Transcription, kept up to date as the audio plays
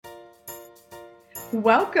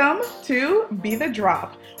Welcome to Be the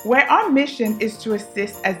Drop, where our mission is to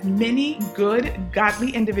assist as many good,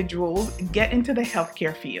 godly individuals get into the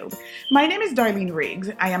healthcare field. My name is Darlene Riggs.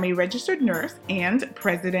 I am a registered nurse and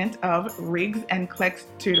president of Riggs and Klex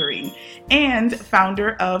Tutoring and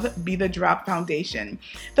founder of Be the Drop Foundation.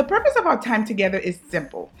 The purpose of our time together is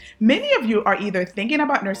simple. Many of you are either thinking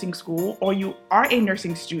about nursing school, or you are a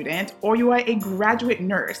nursing student, or you are a graduate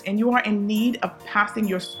nurse and you are in need of passing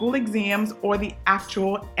your school exams or the actual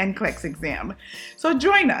NCLEX exam. So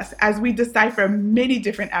join us as we decipher many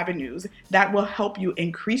different avenues that will help you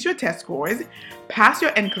increase your test scores, pass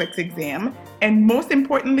your NCLEX exam, and most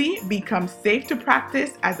importantly, become safe to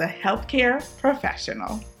practice as a healthcare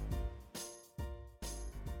professional.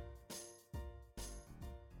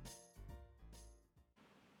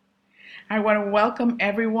 I want to welcome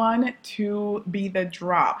everyone to Be the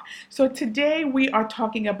Drop. So today we are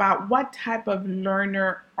talking about what type of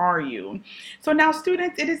learner are you? So now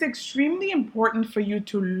students, it is extremely important for you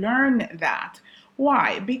to learn that.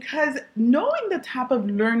 Why? Because knowing the type of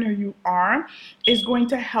learner you are is going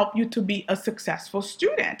to help you to be a successful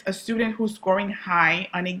student, a student who's scoring high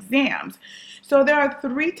on exams. So there are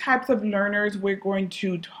three types of learners we're going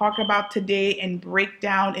to talk about today and break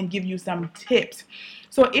down and give you some tips.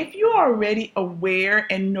 So if you are already aware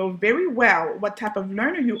and know very well what type of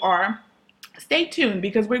learner you are, stay tuned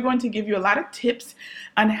because we're going to give you a lot of tips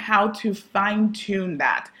on how to fine tune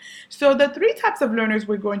that. So the three types of learners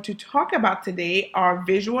we're going to talk about today are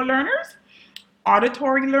visual learners,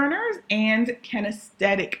 auditory learners, and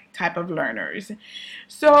kinesthetic type of learners.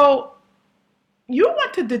 So you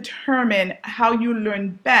want to determine how you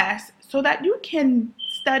learn best so that you can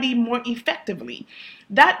study more effectively.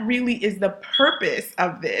 That really is the purpose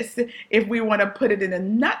of this. If we want to put it in a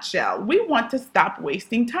nutshell, we want to stop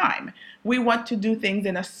wasting time. We want to do things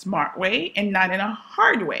in a smart way and not in a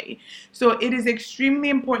hard way. So it is extremely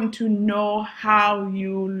important to know how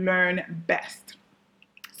you learn best.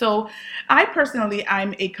 So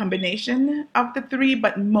I'm a combination of the three,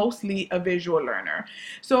 but mostly a visual learner.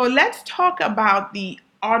 So let's talk about the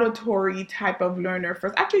auditory type of learner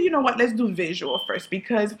first. Actually, you know what? Let's do visual first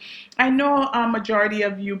because I know a majority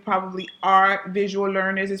of you probably are visual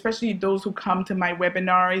learners, especially those who come to my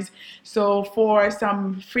webinars. So for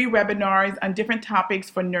some free webinars on different topics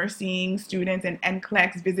for nursing students and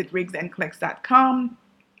NCLEX, visit riggsandclex.com.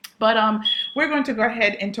 But we're going to go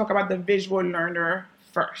ahead and talk about the visual learner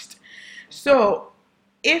first. So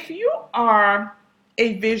if you are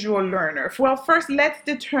a visual learner, well, first let's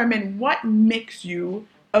determine what makes you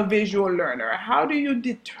a visual learner. How do you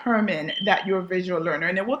determine that you're a visual learner?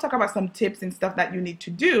 And then we'll talk about some tips and stuff that you need to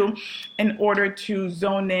do in order to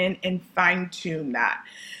zone in and fine tune that.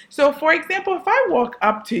 So for example, if I walk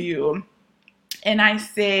up to you and I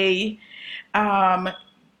say,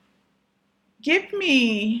 give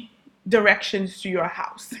me directions to your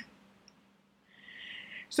house.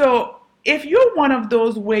 So if you're one of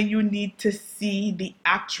those where you need to see the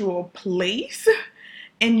actual place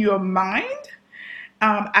in your mind,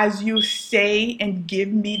 as you say and give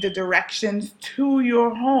me the directions to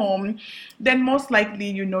your home, then most likely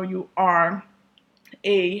you know you are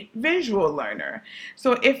a visual learner.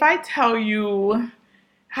 So if I tell you,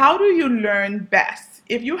 how do you learn best?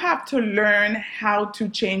 If you have to learn how to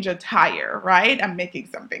change a tire, right? I'm making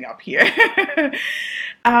something up here.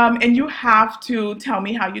 And you have to tell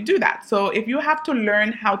me how you do that. So if you have to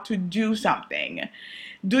learn how to do something,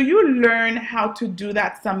 do you learn how to do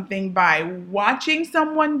that something by watching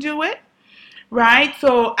someone do it? Right?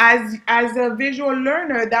 So as a visual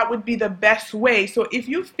learner, that would be the best way. So if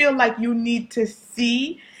you feel like you need to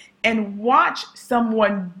see and watch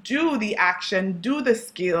someone do the action, do the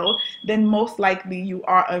skill, then most likely you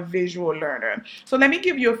are a visual learner. So let me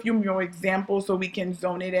give you a few more examples so we can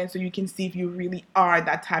zone it in so you can see if you really are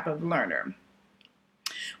that type of learner.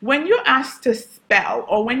 When you're asked to spell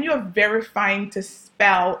or when you're verifying to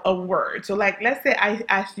spell a word, so like let's say I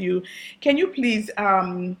ask you, can you please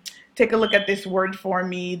take a look at this word for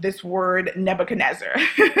me, this word Nebuchadnezzar.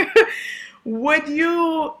 Would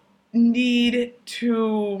you need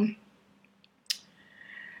to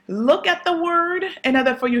look at the word in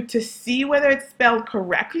order for you to see whether it's spelled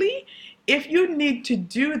correctly? If you need to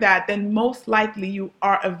do that, then most likely you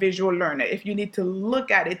are a visual learner. If you need to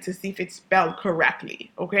look at it to see if it's spelled correctly,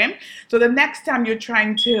 okay? So the next time you're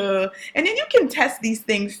trying to, and then you can test these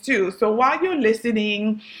things too. So while you're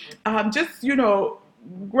listening, just,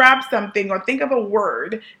 grab something or think of a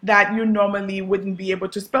word that you normally wouldn't be able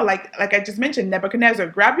to spell. Like I just mentioned, Nebuchadnezzar.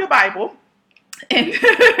 Grab your Bible and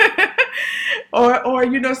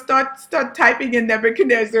or start typing in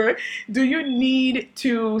Nebuchadnezzar. Do you need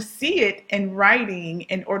to see it in writing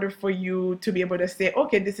in order for you to be able to say,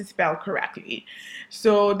 okay, this is spelled correctly?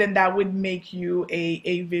 So then that would make you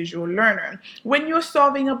a visual learner. When you're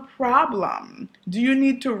solving a problem, do you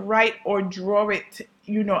need to write or draw it,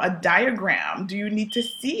 a diagram? Do you need to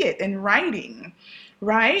see it in writing,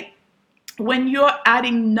 right? When you're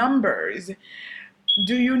adding numbers,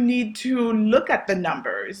 do you need to look at the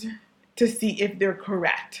numbers to see if they're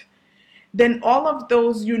correct? Then all of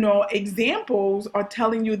those, examples are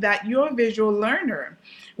telling you that you're a visual learner.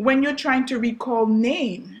 When you're trying to recall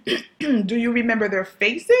name, do you remember their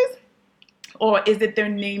faces? Or is it their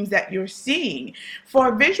names that you're seeing?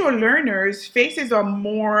 For visual learners, faces are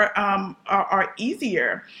more are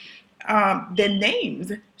easier than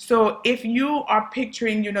names. So if you are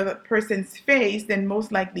picturing, the person's face, then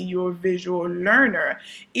most likely you're a visual learner.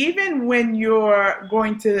 Even when you're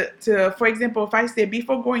going to, for example, if I say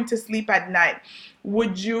before going to sleep at night,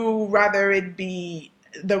 would you rather the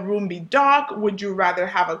room be dark? Would you rather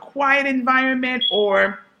have a quiet environment,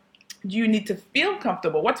 or do you need to feel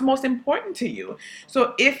comfortable? What's most important to you?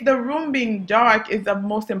 So if the room being dark is of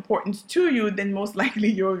most importance to you, then most likely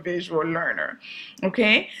you're a visual learner.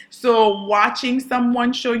 Okay? So watching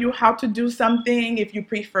someone show you how to do something, if you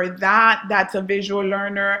prefer that, that's a visual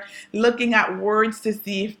learner. Looking at words to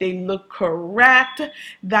see if they look correct,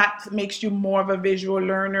 that makes you more of a visual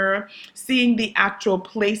learner. Seeing the actual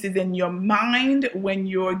places in your mind when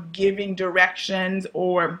you're giving directions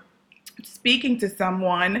or speaking to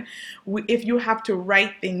someone, if you have to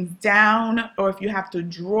write things down, or if you have to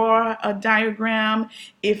draw a diagram,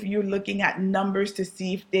 if you're looking at numbers to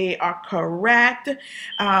see if they are correct,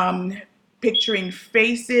 picturing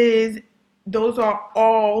faces, those are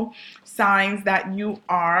all signs that you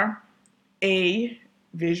are a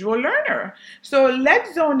visual learner. So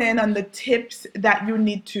let's zone in on the tips that you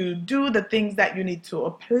need to do, the things that you need to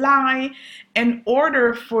apply in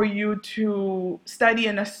order for you to study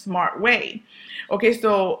in a smart way. Okay,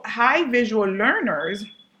 so high visual learners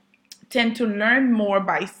tend to learn more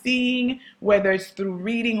by seeing, whether it's through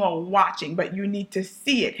reading or watching, but you need to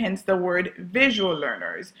see it, hence the word visual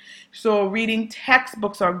learners. So reading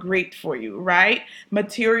textbooks are great for you, right?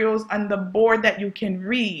 Materials on the board that you can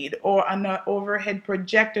read, or on the overhead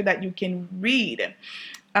projector that you can read.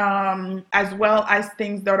 As well as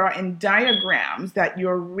things that are in diagrams that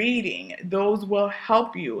you're reading, those will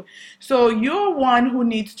help you. So you're one who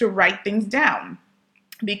needs to write things down,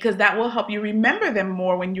 because that will help you remember them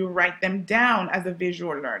more when you write them down as a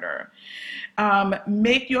visual learner.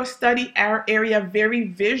 Make your study area very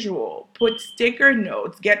visual. Put sticker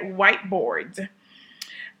notes, get whiteboards.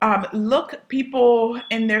 Look people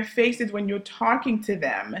in their faces when you're talking to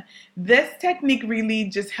them. This technique really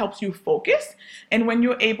just helps you focus. And when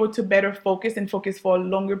you're able to better focus and focus for a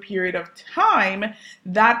longer period of time,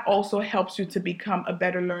 that also helps you to become a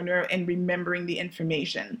better learner and remembering the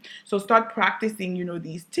information. So start practicing,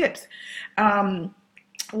 these tips.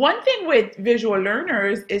 One thing with visual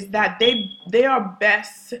learners is that they are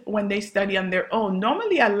best when they study on their own.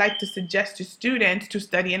 Normally, I like to suggest to students to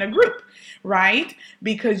study in a group, right?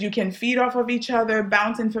 Because you can feed off of each other,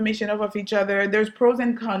 bounce information off of each other. There's pros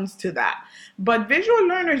and cons to that. But visual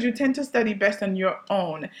learners, you tend to study best on your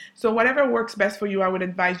own. So whatever works best for you, I would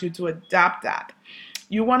advise you to adapt that.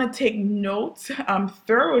 You want to take notes,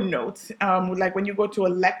 thorough notes, like when you go to a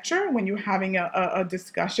lecture, when you're having a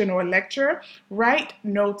discussion or a lecture, write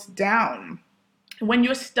notes down. When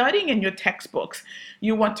you're studying in your textbooks,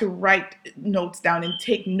 you want to write notes down and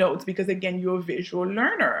take notes, because again, you're a visual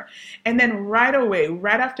learner. And then right away,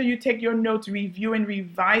 right after you take your notes, review and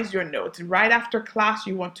revise your notes. Right after class,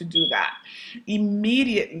 you want to do that.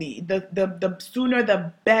 Immediately, the sooner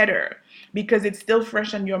the better, because it's still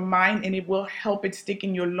fresh on your mind and it will help it stick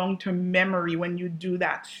in your long-term memory when you do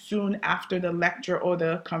that soon after the lecture or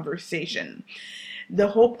the conversation. The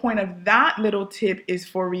whole point of that little tip is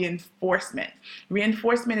for reinforcement.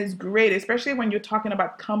 Reinforcement is great, especially when you're talking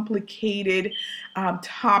about complicated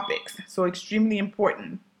topics. So extremely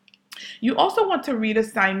important. You also want to read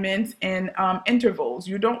assignments in intervals.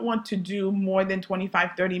 You don't want to do more than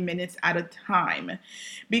 25-30 minutes at a time,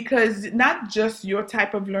 because not just your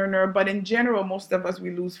type of learner, but in general, most of us,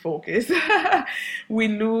 we lose focus. We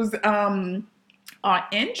lose our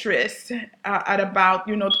interest at about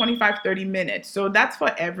 25-30 minutes. So that's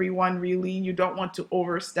for everyone, really. You don't want to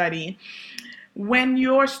overstudy. When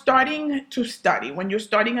you're starting to study, when you're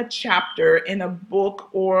starting a chapter in a book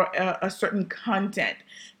or a certain content,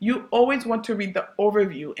 you always want to read the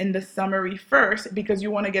overview and the summary first, because you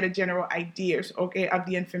want to get a general idea, okay, of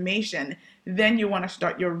the information. Then you want to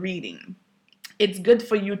start your reading. It's good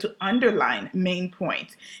for you to underline main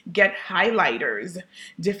points. Get highlighters.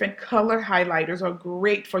 Different color highlighters are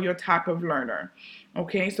great for your type of learner.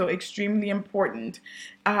 Okay, so extremely important.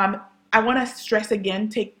 I want to stress again,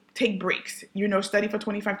 take breaks. Study for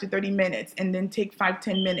 25 to 30 minutes and then take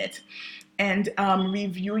 5-10 minutes and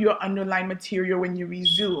review your underlying material when you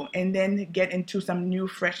resume, and then get into some new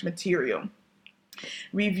fresh material.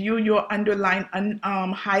 Review your underlined,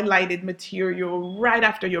 highlighted material right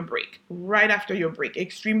after your break. Right after your break.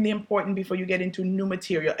 Extremely important before you get into new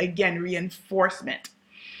material. Again, reinforcement.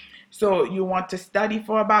 So you want to study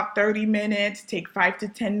for about 30 minutes, take 5 to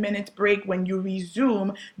 10 minutes break. When you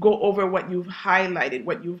resume, go over what you've highlighted,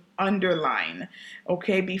 what you've underlined,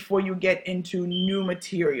 okay, before you get into new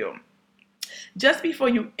material. Just before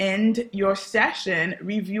you end your session,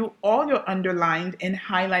 review all your underlined and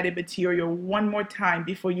highlighted material one more time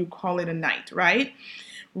before you call it a night, right?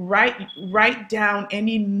 Write down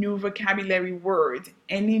any new vocabulary words,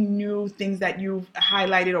 any new things that you've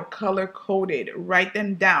highlighted or color coded. Write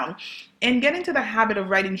them down and get into the habit of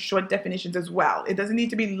writing short definitions as well. It doesn't need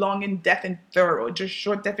to be long, in depth, and thorough, just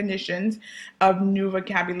short definitions of new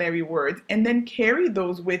vocabulary words, and then carry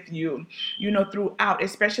those with you, throughout,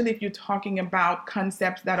 especially if you're talking about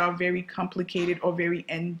concepts that are very complicated or very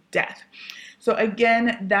in depth. So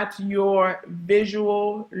again, that's your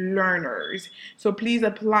visual learners. So please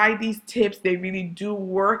apply these tips. They really do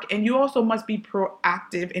work. And you also must be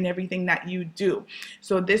proactive in everything that you do.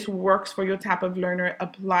 So this works for your type of learner.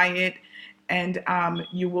 Apply it and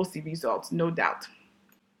you will see results, no doubt.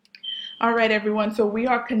 All right, everyone. So we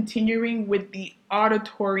are continuing with the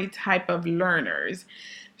auditory type of learners.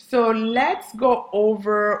 So let's go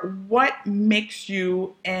over what makes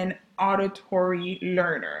you an auditory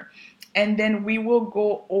learner. And then we will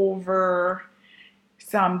go over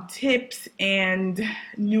some tips and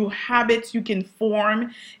new habits you can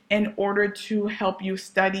form in order to help you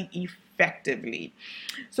study effectively.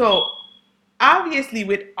 So obviously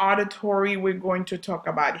with auditory, we're going to talk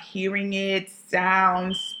about hearing it,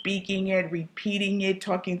 sound, speaking it, repeating it,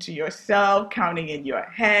 talking to yourself, counting in your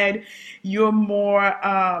head. You're more,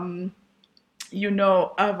 of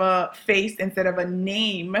a face instead of a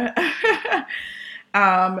name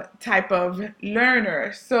type of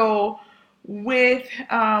learner. So with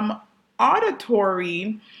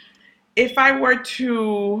auditory, if I were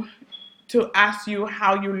to ask you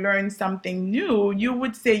how you learn something new, you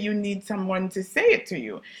would say you need someone to say it to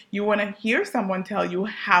you. You want to hear someone tell you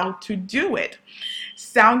how to do it.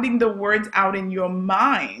 Sounding the words out in your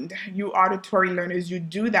mind. You auditory learners, you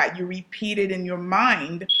do that. You repeat it in your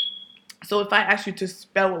mind. So if I ask you to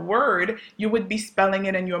spell a word, you would be spelling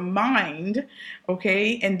it in your mind,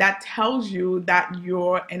 okay? And that tells you that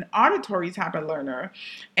you're an auditory type of learner.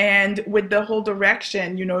 And with the whole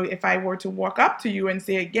direction, if I were to walk up to you and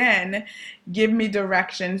say again, give me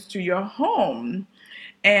directions to your home,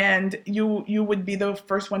 and you would be the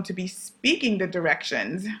first one to be speaking the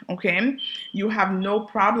directions, okay? You have no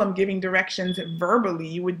problem giving directions verbally.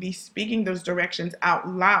 You would be speaking those directions out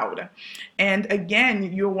loud. And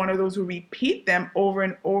again, you're one of those who repeat them over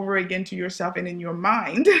and over again to yourself and in your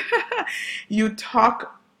mind. You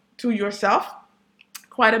talk to yourself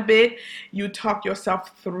quite a bit. You talk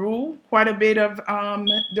yourself through quite a bit of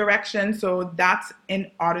direction. So that's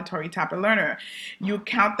an auditory type of learner. You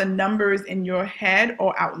count the numbers in your head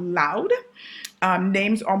or out loud.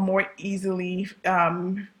 Names are more easily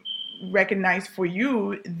recognized for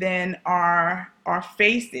you than our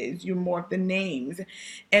faces. You're more of the names.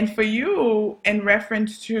 And for you, in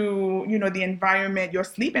reference to the environment, your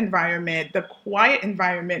sleep environment, the quiet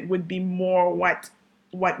environment would be more what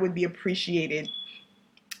would be appreciated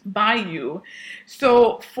by you.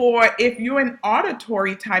 So if you're an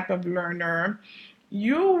auditory type of learner,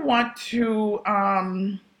 you want to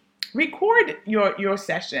record your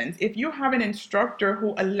sessions. If you have an instructor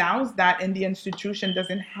who allows that and the institution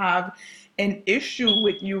doesn't have an issue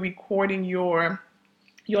with you recording your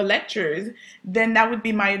lectures, then that would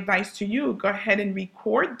be my advice to you. Go ahead and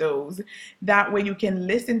record those. That way you can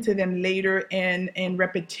listen to them later in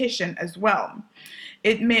repetition as well.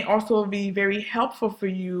 It may also be very helpful for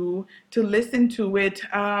you to listen to it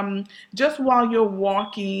just while you're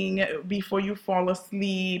walking, before you fall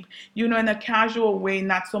asleep, in a casual way,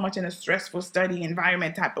 not so much in a stressful study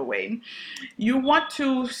environment type of way. You want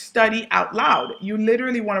to study out loud. You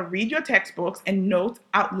literally want to read your textbooks and notes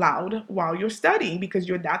out loud while you're studying, because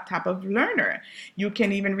you're that type of learner. You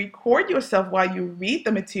can even record yourself while you read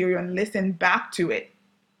the material and listen back to it.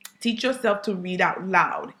 Teach yourself to read out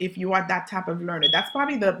loud if you are that type of learner. That's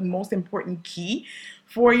probably the most important key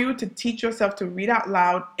for you, to teach yourself to read out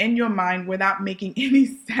loud in your mind without making any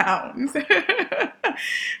sounds.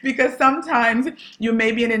 because sometimes you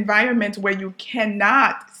may be in an environment where you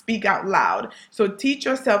cannot speak out loud. So teach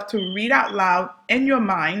yourself to read out loud in your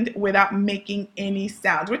mind without making any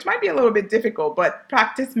sounds, which might be a little bit difficult, but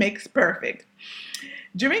practice makes perfect.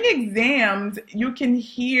 During exams, you can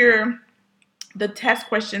hear the test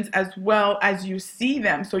questions as well as you see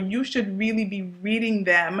them. So you should really be reading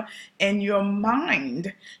them in your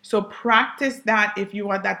mind. So practice that if you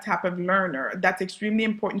are that type of learner. That's extremely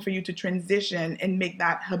important for you to transition and make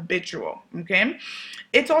that habitual, okay?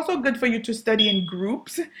 It's also good for you to study in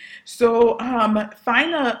groups. So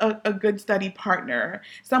find a good study partner,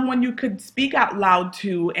 someone you could speak out loud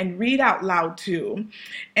to and read out loud to.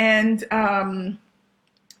 And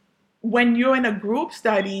when you're in a group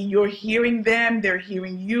study, you're hearing them, they're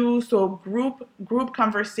hearing you. So group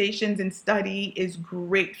conversations and study is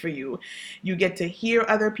great for you. You get to hear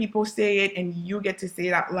other people say it, and you get to say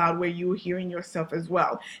it out loud where you're hearing yourself as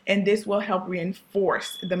well. And this will help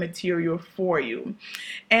reinforce the material for you.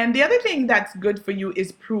 And the other thing that's good for you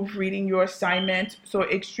is proofreading your assignment. So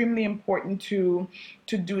extremely important to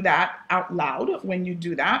do that out loud when you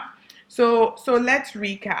do that. So let's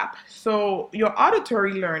recap. So your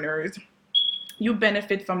auditory learners, you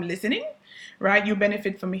benefit from listening, right? You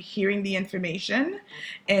benefit from hearing the information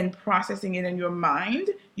and processing it in your mind.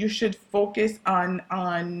 You should focus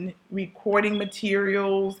on recording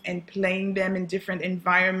materials and playing them in different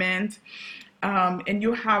environments. And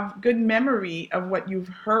you have good memory of what you've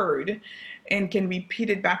heard and can repeat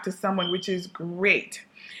it back to someone, which is great.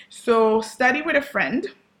 So study with a friend.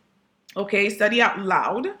 Okay, study out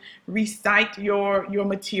loud, recite your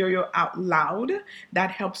material out loud.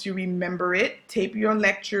 That helps you remember it. Tape your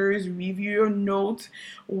lectures, review your notes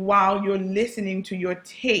while you're listening to your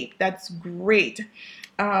tape. That's great.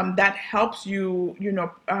 That helps you,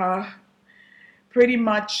 pretty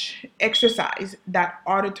much exercise that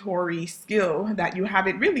auditory skill that you have.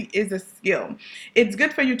 It really is a skill. It's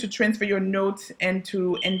good for you to transfer your notes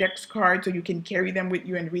into index cards so you can carry them with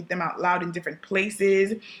you and read them out loud in different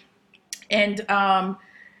places. And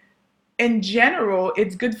in general,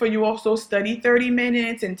 it's good for you also study 30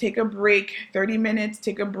 minutes and take a break, 30 minutes,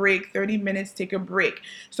 take a break, 30 minutes, take a break.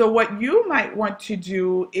 So what you might want to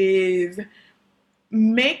do is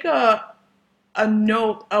make a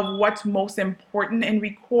note of what's most important and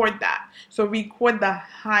record that. So record the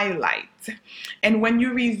highlights. And when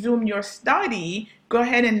you resume your study, go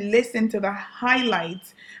ahead and listen to the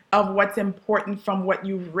highlights of what's important from what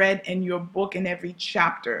you've read in your book in every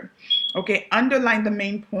chapter. Okay, underline the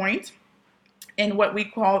main point in what we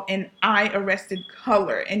call an eye arrested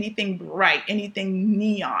color. Anything bright, anything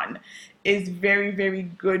neon is very, very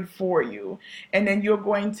good for you. And then you're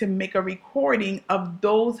going to make a recording of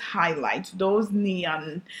those highlights, those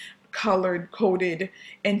neon colored coded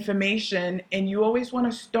information, and you always want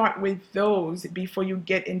to start with those before you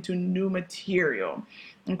get into new material.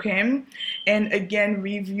 Okay, and again,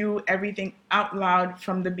 review everything out loud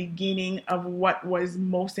from the beginning of what was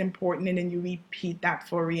most important, and then you repeat that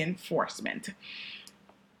for reinforcement.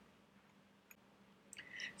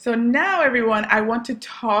 So now, everyone, I want to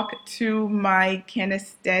talk to my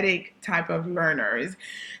kinesthetic type of learners.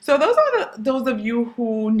 So those are those of you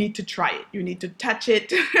who need to try it. You need to touch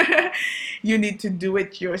it. You need to do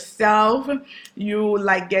it yourself. You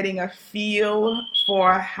like getting a feel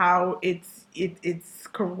for how it's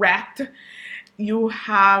correct. You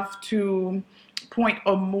have to point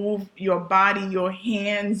or move your body, your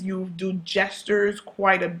hands. You do gestures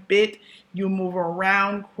quite a bit. You move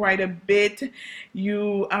around quite a bit.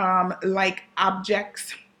 You like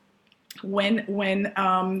objects when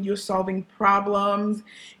you're solving problems.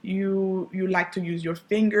 You like to use your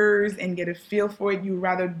fingers and get a feel for it. You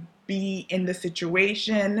rather be in the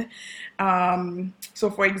situation. So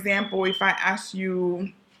for example, if I ask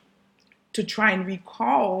you to try and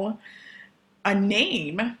recall a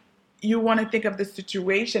name, you want to think of the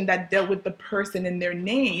situation that dealt with the person and their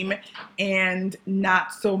name, and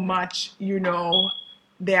not so much,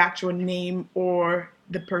 the actual name or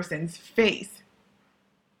the person's face.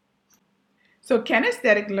 So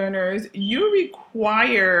kinesthetic learners, you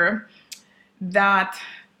require that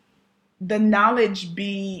the knowledge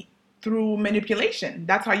be through manipulation.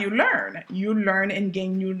 That's how you learn. You learn and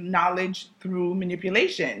gain new knowledge through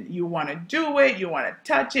manipulation. You want to do it, you want to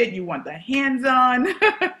touch it, you want the hands-on,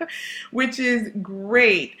 which is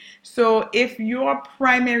great. So if your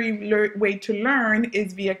primary way to learn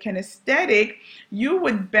is via kinesthetic, you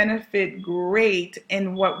would benefit great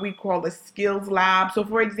in what we call the skills lab. So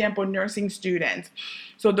for example, nursing students.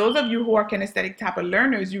 So those of you who are kinesthetic type of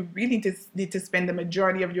learners, you really need to spend the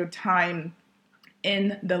majority of your time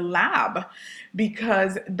in the lab,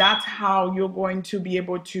 because that's how you're going to be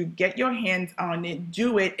able to get your hands on it,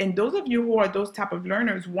 do it. And those of you who are those type of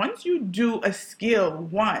learners, once you do a skill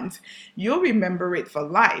once, you'll remember it for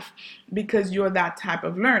life because you're that type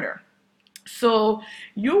of learner. So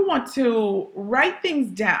you want to write things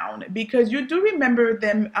down because you do remember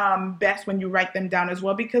them best when you write them down as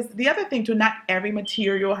well. Because the other thing too, not every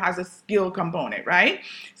material has a skill component, right?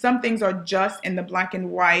 Some things are just in the black and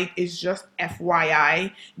white, is just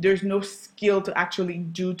FYI. There's no skill to actually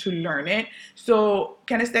do to learn it. So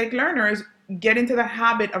kinesthetic learners get into the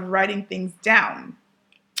habit of writing things down.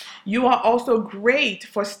 You are also great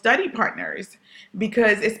for study partners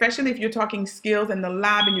because, especially if you're talking skills in the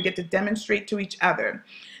lab and you get to demonstrate to each other.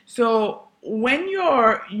 So when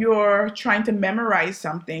you're trying to memorize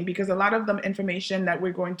something, because a lot of the information that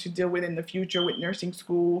we're going to deal with in the future with nursing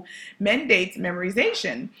school mandates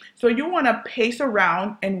memorization. So you want to pace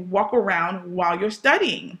around and walk around while you're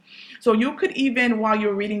studying. So you could even, while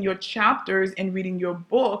you're reading your chapters and reading your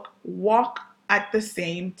book, walk at the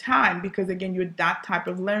same time, because again, you're that type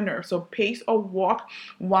of learner. So pace or walk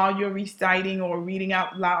while you're reciting or reading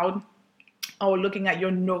out loud, or looking at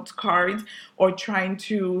your notes cards, or trying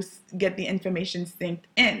to get the information synced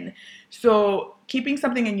in. So keeping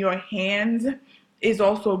something in your hands is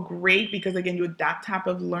also great because again, you're that type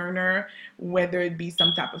of learner, whether it be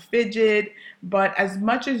some type of fidget, but as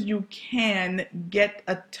much as you can, get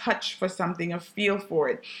a touch for something, a feel for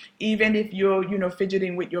it. Even if you're,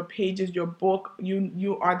 fidgeting with your pages, your book,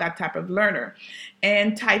 you are that type of learner.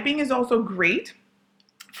 And typing is also great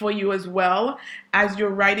for you as well. As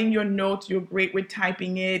you're writing your notes, you're great with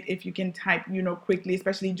typing it. If you can type, quickly,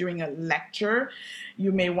 especially during a lecture,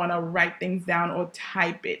 you may want to write things down or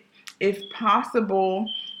type it. If possible,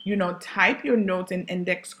 type your notes in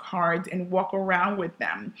index cards and walk around with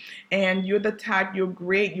them. And you're the type, you're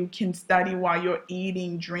great. You can study while you're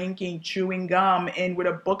eating, drinking, chewing gum, and with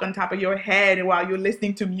a book on top of your head while you're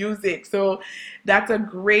listening to music. So that's a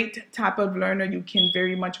great type of learner. You can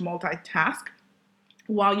very much multitask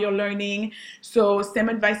while you're learning. So same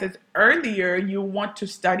advice as earlier, you want to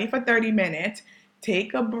study for 30 minutes,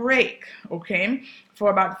 take a break, okay, for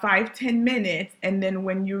about 5-10 minutes, and then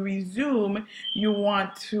when you resume, you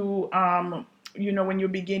want to when you're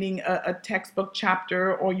beginning a textbook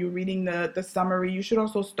chapter or you're reading the summary, you should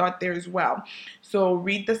also start there as well. So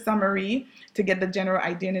read the summary to get the general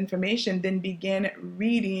idea and information, then begin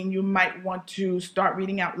reading. You might want to start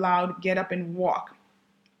reading out loud, get up and walk.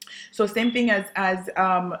 So same thing as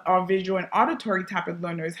our visual and auditory type of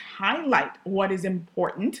learners, highlight what is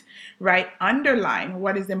important, right? Underline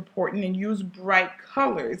what is important and use bright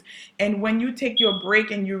colors. And when you take your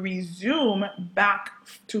break and you resume back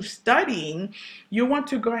to studying, you want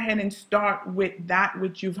to go ahead and start with that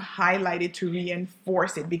which you've highlighted to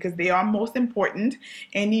reinforce it, because they are most important.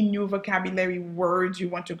 Any new vocabulary words, you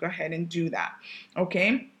want to go ahead and do that,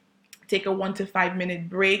 okay? Take a 1 to 5 minute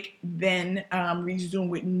break, then resume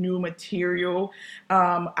with new material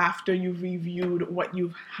after you've reviewed what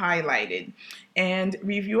you've highlighted. And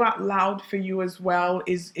review out loud for you as well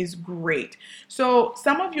is great. So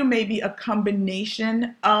some of you may be a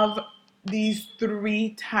combination of these 3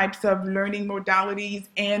 types of learning modalities.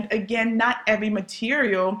 And again, not every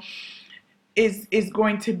material is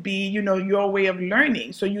going to be, your way of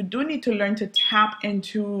learning. So you do need to learn to tap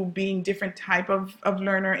into being different type of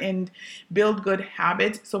learner and build good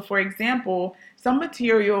habits. So for example, some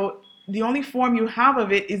material, the only form you have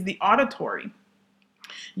of it is the auditory.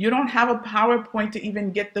 You don't have a PowerPoint to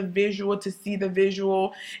even get the visual, to see the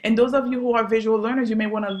visual. And those of you who are visual learners, you may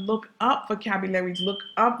want to look up vocabularies, look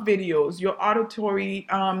up videos. Your auditory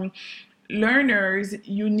learners,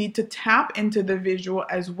 you need to tap into the visual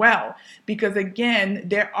as well, because again,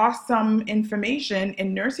 there are some information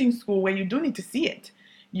in nursing school where you do need to see it.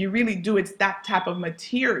 You really do. It's that type of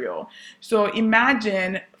material. So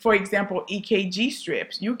imagine, for example, EKG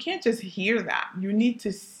strips. You can't just hear that. You need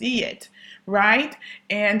to see it, right?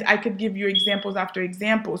 And I could give you examples after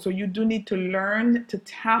examples. So you do need to learn to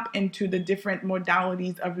tap into the different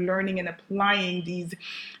modalities of learning and applying these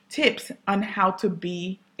tips on how to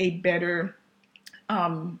be a better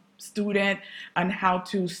student, on how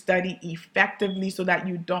to study effectively so that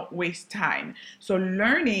you don't waste time. So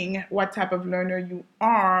learning what type of learner you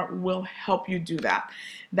are will help you do that.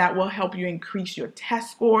 That will help you increase your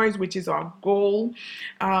test scores, which is our goal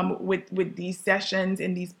with these sessions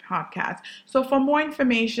and these podcasts. So for more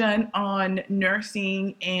information on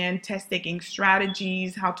nursing and test taking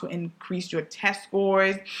strategies, how to increase your test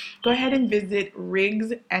scores, go ahead and visit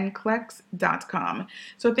rigsandclex.com.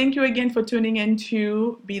 So thank you again for tuning in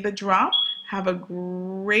to Be the Drop. Have a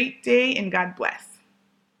great day and God bless.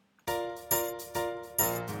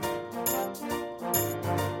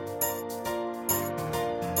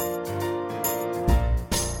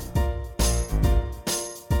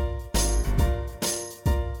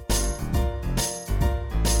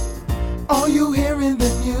 All you hear in the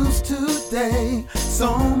news today,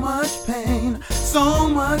 so much pain, so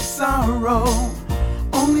much sorrow.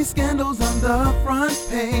 Only scandals on the front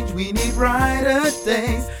page. We need brighter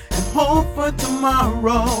days and hope for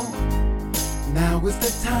tomorrow. Now is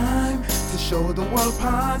the time to show the world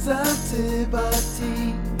positivity.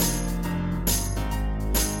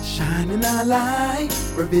 Shining our light,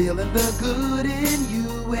 revealing the good in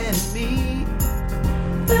you and me.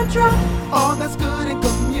 The Drop, all that's good in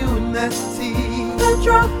community. The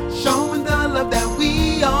Drop, showing the love that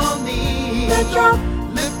we all need. The Drop,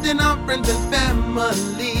 lifting our friends and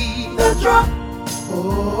family. The Drop,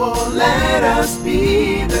 oh, let us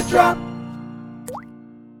be the Drop.